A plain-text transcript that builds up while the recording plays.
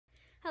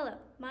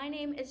My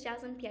name is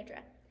Jazlyn Piedra.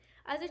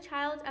 As a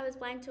child, I was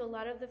blind to a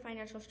lot of the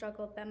financial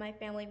struggle that my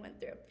family went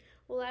through.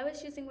 While I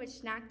was choosing which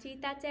snack to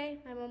eat that day,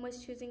 my mom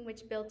was choosing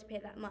which bill to pay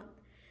that month.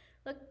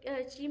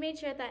 She made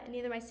sure that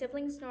neither my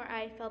siblings nor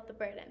I felt the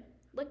burden.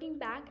 Looking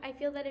back, I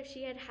feel that if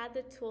she had had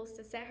the tools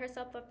to set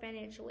herself up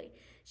financially,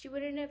 she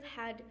wouldn't have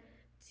had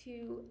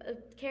to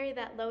carry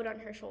that load on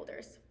her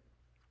shoulders.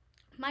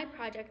 My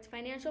project,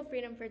 Financial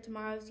Freedom for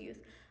Tomorrow's Youth,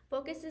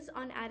 focuses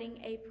on adding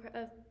a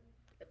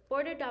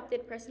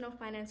board-adopted personal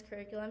finance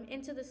curriculum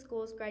into the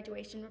school's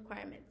graduation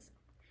requirements.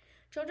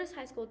 Childress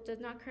High School does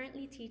not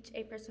currently teach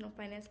a personal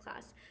finance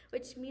class,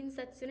 which means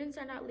that students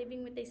are not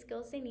leaving with the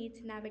skills they need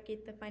to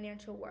navigate the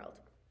financial world.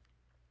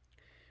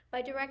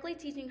 By directly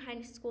teaching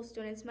high school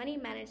students money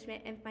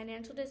management and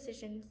financial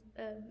decision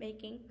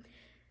making,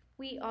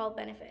 we all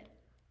benefit.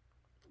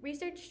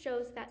 Research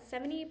shows that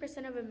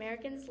 78% of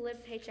Americans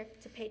live paycheck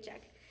to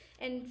paycheck,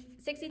 and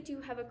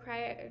 62% have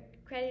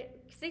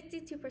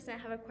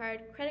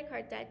acquired credit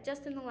card debt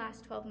just in the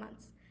last 12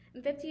 months,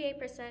 and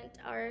 58%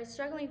 are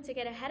struggling to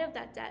get ahead of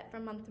that debt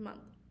from month to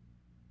month.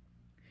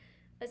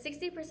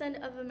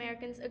 60% of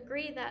Americans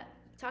agree that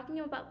talking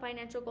about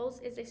financial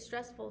goals is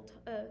stressful,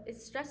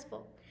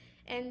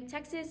 and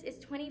Texas is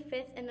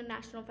 25th in the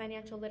National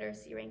Financial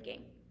Literacy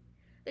Ranking.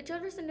 The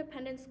Childress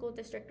Independent School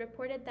District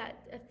reported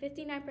that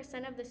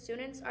 59% of the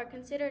students are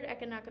considered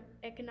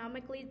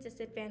economically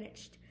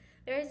disadvantaged.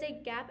 There is a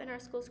gap in our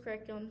school's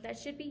curriculum that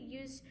should be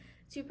used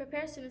to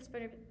prepare students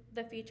for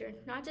the future,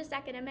 not just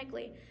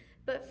academically,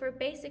 but for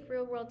basic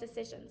real-world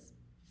decisions.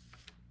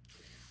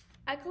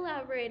 I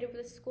collaborated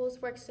with the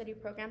school's work-study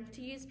program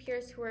to use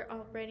peers who are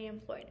already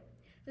employed.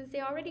 Since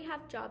they already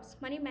have jobs,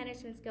 money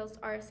management skills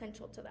are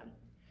essential to them.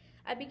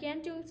 I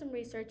began doing some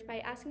research by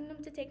asking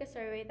them to take a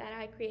survey that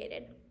I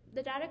created.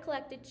 The data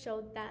collected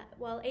showed that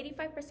while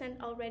 85%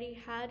 already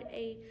had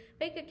a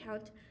bank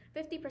account,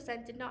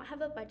 50% did not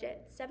have a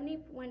budget,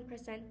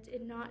 71%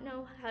 did not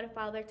know how to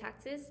file their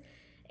taxes,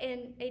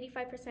 and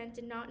 85%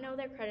 did not know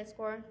their credit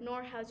score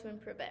nor how to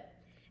improve it.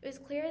 It was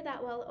clear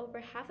that while over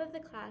half of the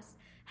class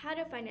had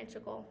a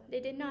financial goal, they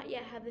did not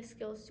yet have the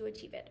skills to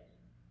achieve it.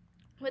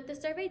 With the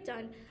survey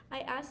done, I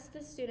asked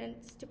the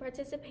students to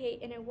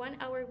participate in a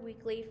 1-hour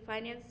weekly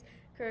finance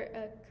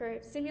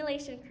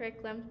simulation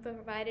curriculum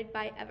provided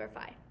by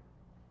EverFi.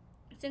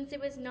 Since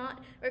it was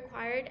not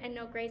required and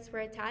no grades were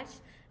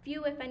attached,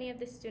 few, if any, of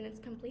the students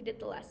completed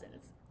the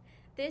lessons.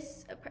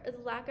 This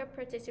lack of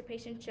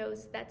participation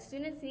shows that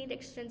students need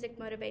extrinsic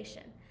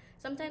motivation.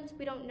 Sometimes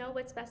we don't know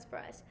what's best for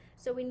us,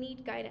 so we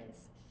need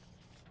guidance.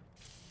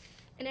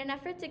 In an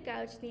effort to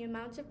gauge the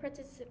amount of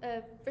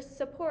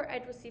support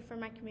I'd receive from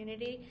my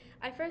community,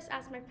 I first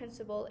asked my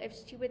principal if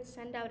she would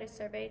send out a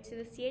survey to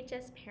the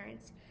CHS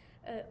parents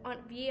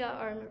via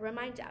our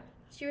Remind app.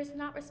 She was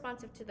not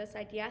responsive to this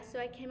idea, so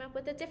I came up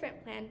with a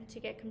different plan to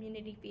get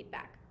community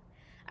feedback.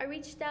 I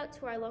reached out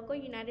to our local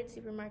United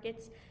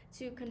Supermarkets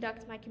to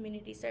conduct my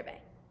community survey.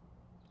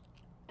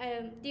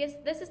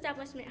 This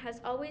establishment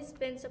has always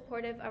been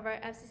supportive of our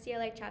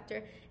FCCLA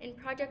chapter in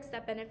projects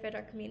that benefit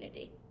our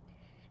community,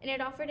 and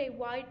it offered a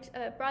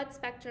broad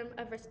spectrum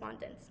of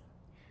respondents.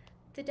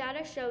 The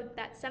data showed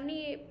that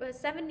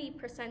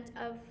 70%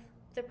 of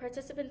the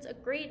participants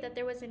agreed that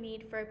there was a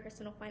need for a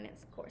personal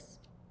finance course.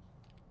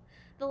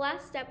 The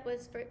last step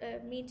was for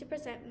me to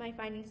present my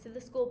findings to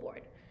the school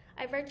board.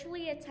 I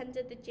virtually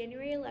attended the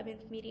January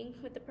 11th meeting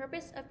with the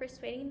purpose of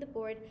persuading the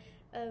board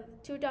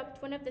to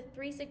adopt one of the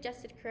 3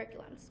 suggested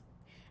curriculums.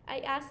 I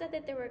asked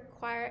that they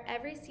require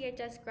every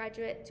CHS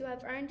graduate to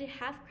have earned a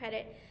half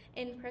credit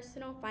in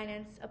personal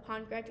finance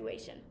upon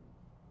graduation.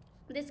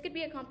 This could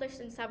be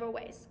accomplished in several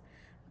ways.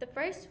 The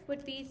first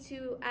would be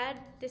to add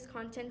this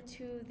content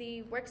to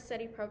the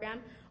work-study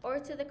program or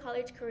to the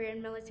college career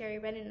and military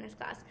readiness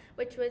class,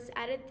 which was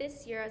added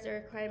this year as a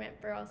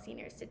requirement for all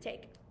seniors to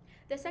take.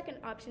 The second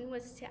option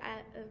was to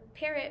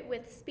pair it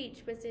with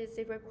speech, which is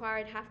a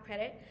required half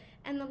credit,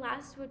 and the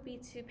last would be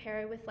to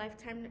pair it with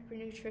lifetime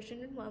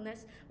nutrition and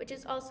wellness, which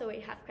is also a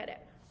half credit.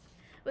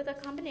 With a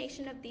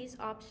combination of these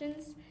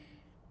options,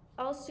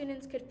 all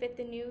students could fit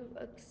the new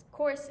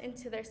course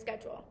into their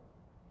schedule.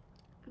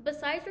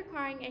 Besides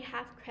requiring a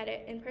half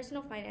credit in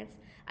personal finance,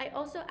 I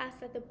also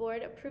asked that the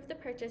board approve the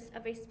purchase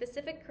of a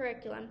specific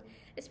curriculum,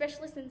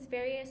 especially since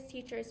various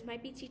teachers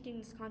might be teaching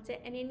this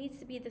content and it needs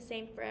to be the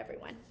same for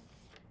everyone.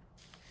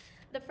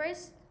 The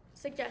first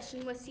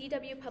suggestion was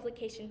CW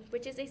Publication,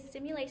 which is a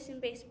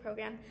simulation-based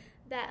program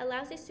that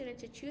allows a student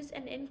to choose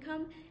an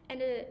income and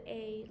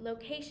a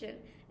location,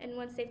 and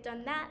once they've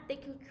done that, they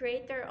can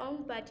create their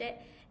own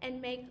budget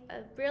and make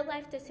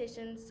real-life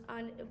decisions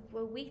on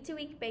a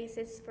week-to-week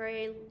basis for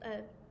a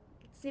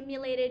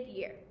simulated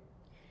year.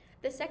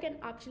 The second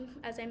option,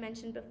 as I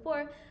mentioned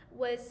before,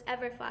 was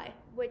EverFi,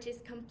 which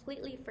is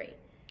completely free.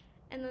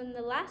 And then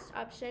the last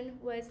option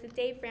was the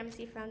Dave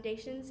Ramsey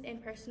Foundations in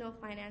Personal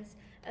Finance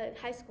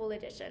High School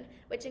Edition,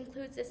 which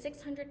includes a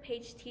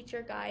 600-page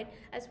teacher guide,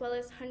 as well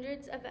as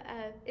hundreds of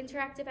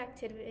interactive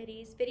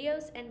activities,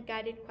 videos, and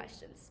guided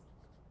questions.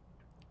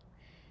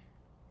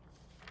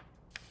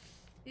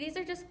 These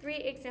are just 3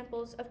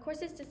 examples of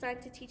courses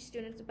designed to teach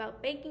students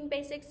about banking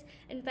basics,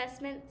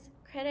 investments,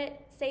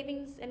 credit,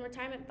 savings, and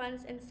retirement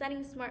funds, and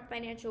setting smart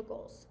financial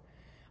goals.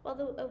 While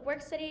the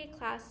work-study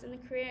class and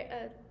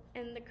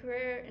the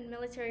career and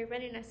military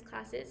readiness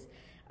classes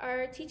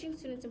are teaching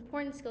students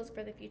important skills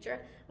for the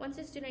future, once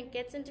a student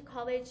gets into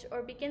college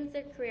or begins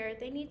their career,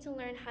 they need to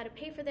learn how to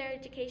pay for their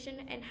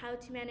education and how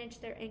to manage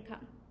their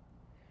income.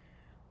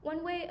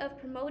 One way of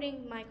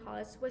promoting my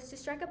cause was to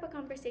strike up a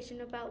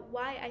conversation about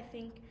why I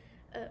think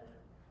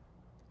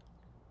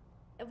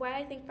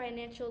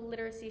financial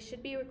literacy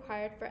should be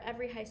required for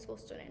every high school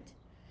student.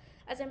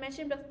 As I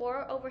mentioned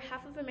before, over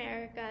half of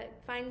America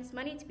finds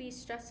money to be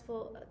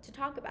stressful to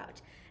talk about.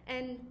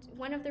 And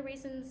one of the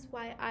reasons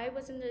why I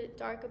was in the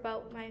dark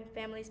about my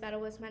family's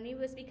battle with money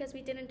was because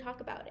we didn't talk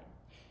about it.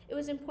 It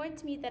was important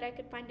to me that I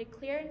could find a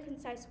clear and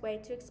concise way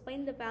to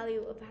explain the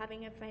value of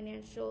having a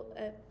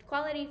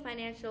quality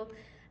financial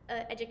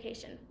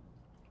education.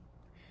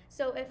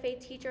 So if a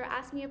teacher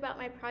asked me about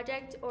my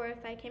project, or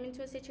if I came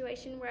into a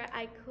situation where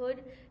I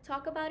could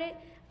talk about it,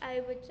 I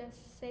would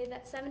just say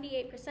that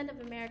 78% of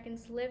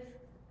Americans live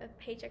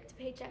paycheck to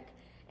paycheck,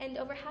 and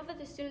over half of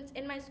the students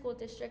in my school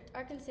district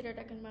are considered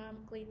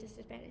economically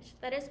disadvantaged.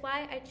 That is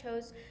why I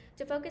chose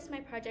to focus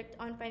my project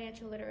on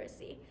financial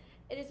literacy.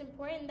 It is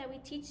important that we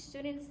teach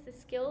students the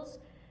skills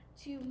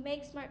to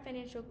make smart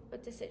financial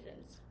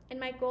decisions, and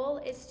my goal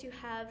is to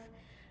have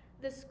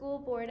the school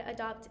board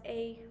adopt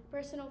a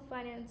personal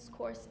finance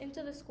course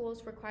into the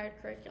school's required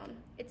curriculum.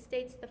 It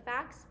states the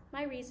facts,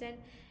 my reason,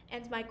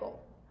 and my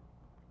goal.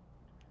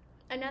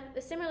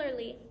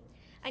 Similarly,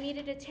 I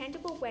needed a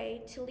tangible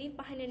way to leave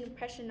behind an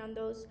impression on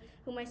those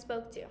whom I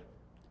spoke to.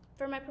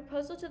 For my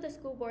proposal to the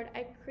school board,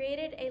 I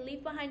created a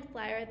leave behind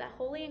flyer that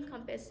wholly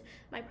encompassed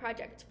my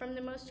project, from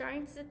the most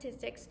jarring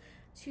statistics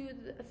to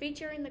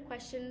featuring the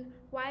question,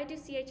 why do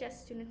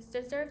CHS students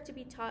deserve to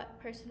be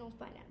taught personal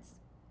finance?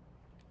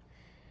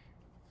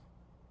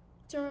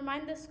 To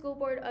remind the school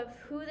board of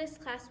who this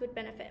class would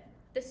benefit,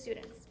 the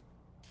students.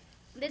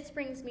 This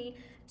brings me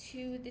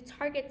to the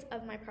targets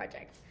of my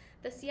project: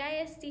 the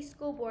CISD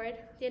school board,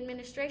 the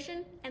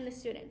administration, and the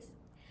students.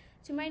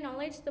 To my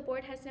knowledge, the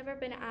board has never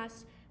been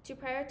asked to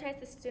prioritize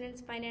the students'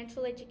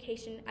 financial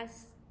education,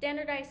 as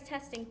standardized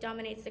testing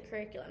dominates the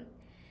curriculum,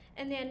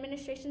 and the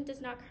administration does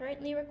not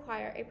currently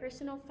require a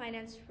personal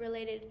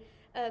finance-related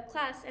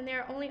class, and they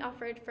are only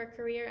offered for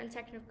career and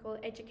technical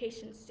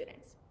education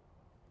students.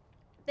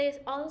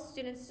 All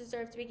students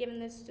deserve to be given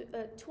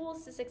the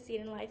tools to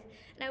succeed in life,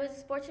 and I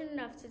was fortunate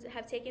enough to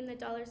have taken the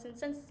Dollars and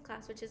Cents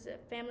class, which is a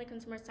Family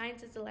Consumer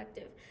Sciences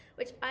elective,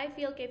 which I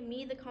feel gave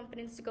me the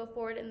confidence to go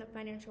forward in the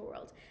financial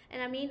world,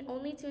 and I mean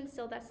only to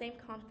instill that same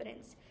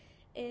confidence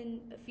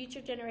in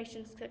future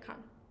generations to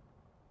come.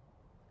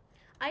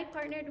 I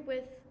partnered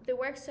with the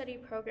work study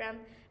program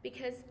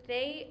because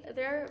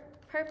their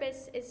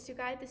purpose is to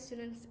guide the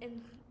students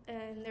in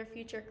their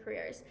future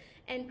careers,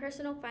 and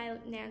personal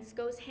finance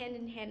goes hand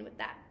in hand with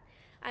that.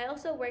 I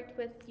also worked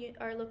with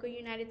our local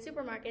United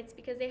Supermarkets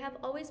because they have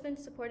always been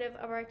supportive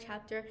of our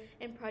chapter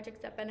and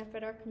projects that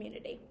benefit our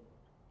community.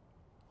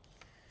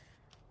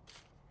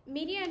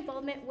 Media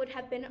involvement would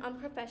have been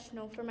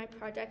unprofessional for my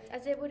project,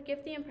 as it would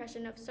give the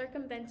impression of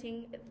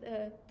circumventing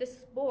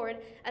this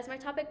board, as my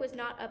topic was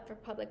not up for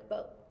public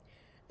vote.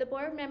 The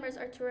board members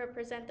are to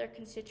represent their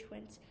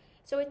constituents,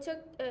 so it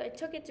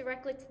took it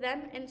directly to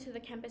them and to the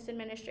campus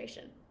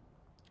administration.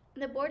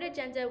 The board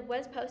agenda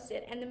was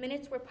posted, and the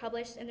minutes were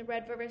published in the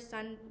Red River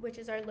Sun, which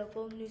is our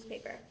local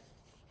newspaper.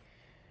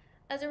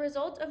 As a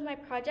result of my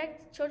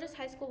project, Childress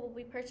High School will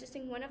be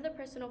purchasing one of the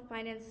personal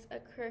finance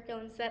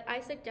curriculums that I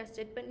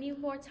suggested, but need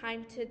more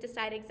time to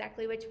decide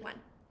exactly which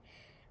one.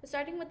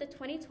 Starting with the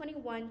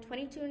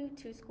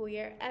 2021-2022 school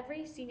year,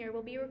 every senior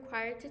will be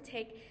required to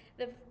take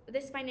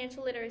this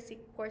financial literacy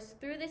course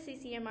through the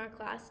CCMR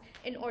class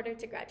in order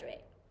to graduate.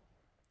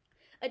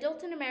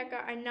 Adults in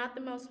America are not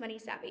the most money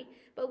savvy,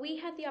 but we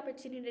have the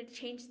opportunity to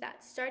change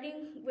that,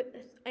 starting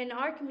in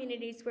our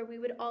communities where we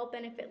would all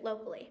benefit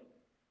locally.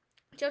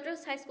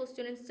 Childress High School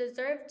students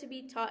deserve to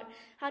be taught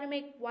how to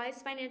make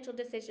wise financial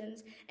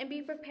decisions and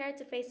be prepared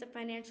to face the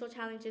financial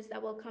challenges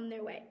that will come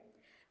their way.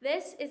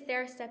 This is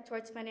their step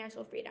towards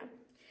financial freedom.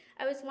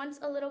 I was once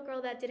a little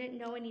girl that didn't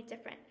know any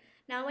different.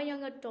 Now a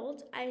young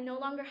adult, I no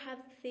longer have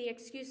the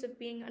excuse of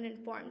being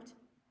uninformed.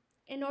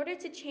 In order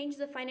to change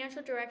the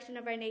financial direction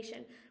of our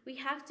nation, we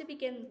have to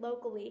begin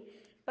locally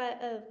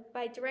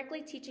by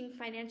directly teaching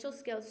financial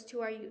skills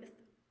to our youth.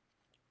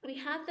 We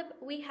have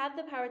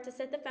the power to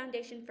set the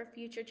foundation for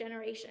future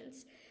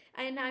generations,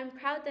 and I'm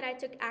proud that I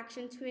took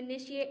action to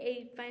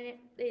initiate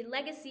a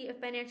legacy of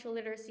financial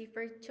literacy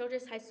for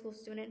Childress High School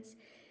students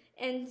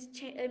and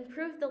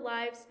improve the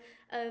lives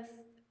of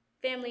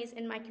families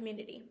in my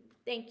community.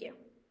 Thank you.